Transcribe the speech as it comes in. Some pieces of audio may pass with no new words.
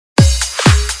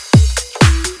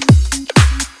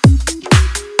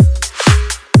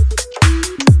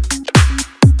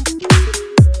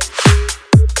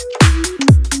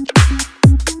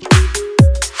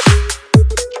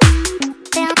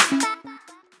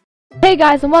Hey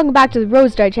guys, and welcome back to the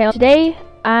Rosie channel. Today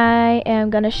I am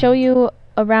gonna show you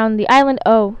around the island.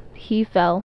 Oh, he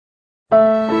fell.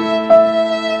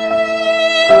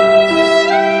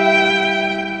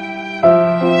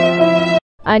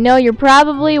 I know you're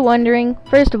probably wondering,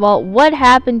 first of all, what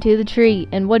happened to the tree?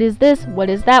 And what is this? What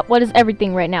is that? What is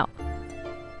everything right now?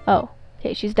 Oh,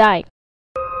 okay, she's dying.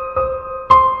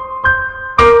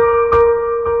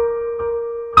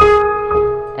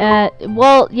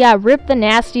 Well, yeah, rip the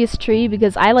nastiest tree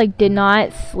because I did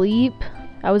not sleep.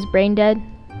 I was brain dead.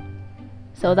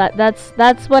 So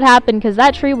that's what happened, because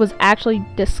that tree was actually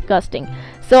disgusting.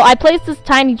 So I placed this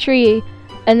tiny tree,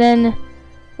 and then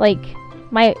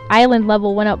my island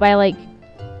level went up by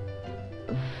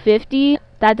 50.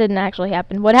 That didn't actually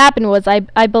happen. What happened was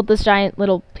I built this giant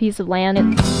little piece of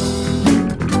land.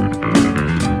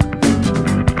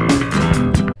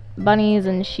 Bunnies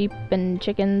and sheep and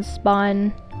chickens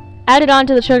spawn. Added on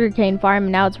to the sugarcane farm,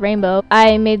 and now it's rainbow.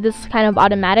 I made this kind of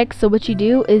automatic, so what you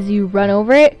do is you run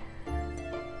over it,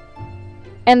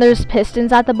 and there's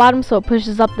pistons at the bottom, so it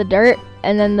pushes up the dirt,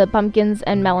 and then the pumpkins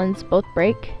and melons both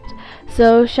break.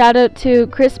 So shout out to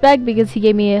Chris Begg because he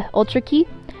gave me an ultra key.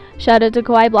 Shout out to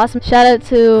Kawaii Blossom. Shout out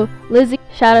to Lizzie.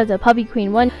 Shout out to Puppy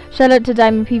Queen 1. Shout out to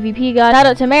Diamond PvP God. Shout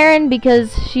out to Marin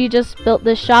because she just built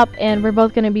this shop and we're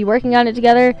both going to be working on it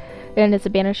together, and it's a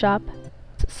banner shop.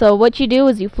 So what you do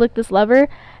is you flick this lever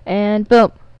and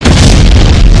boom.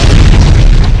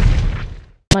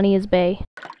 Money is Bay.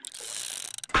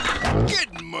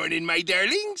 Good morning, my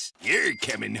darlings. You're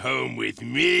coming home with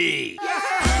me.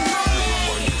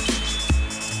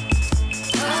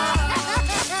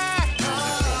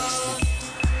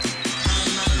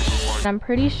 I'm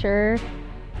pretty sure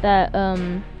that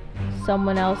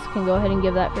someone else can go ahead and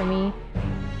give that for me.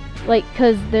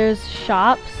 Cause there's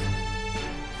shops.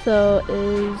 So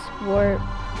is Warp.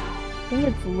 I think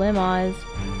it's Limaz.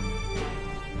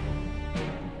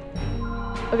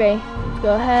 Okay, let's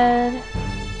go ahead.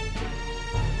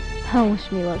 Oh,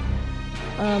 wish me luck.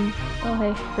 Oh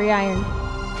hey, free iron.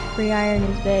 Free iron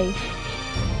is Bay.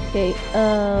 Okay,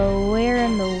 where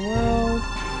in the world?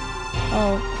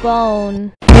 Oh,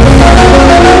 phone.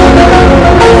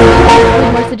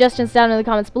 Leave more suggestions down in the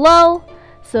comments below.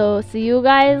 So, see you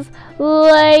guys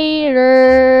later.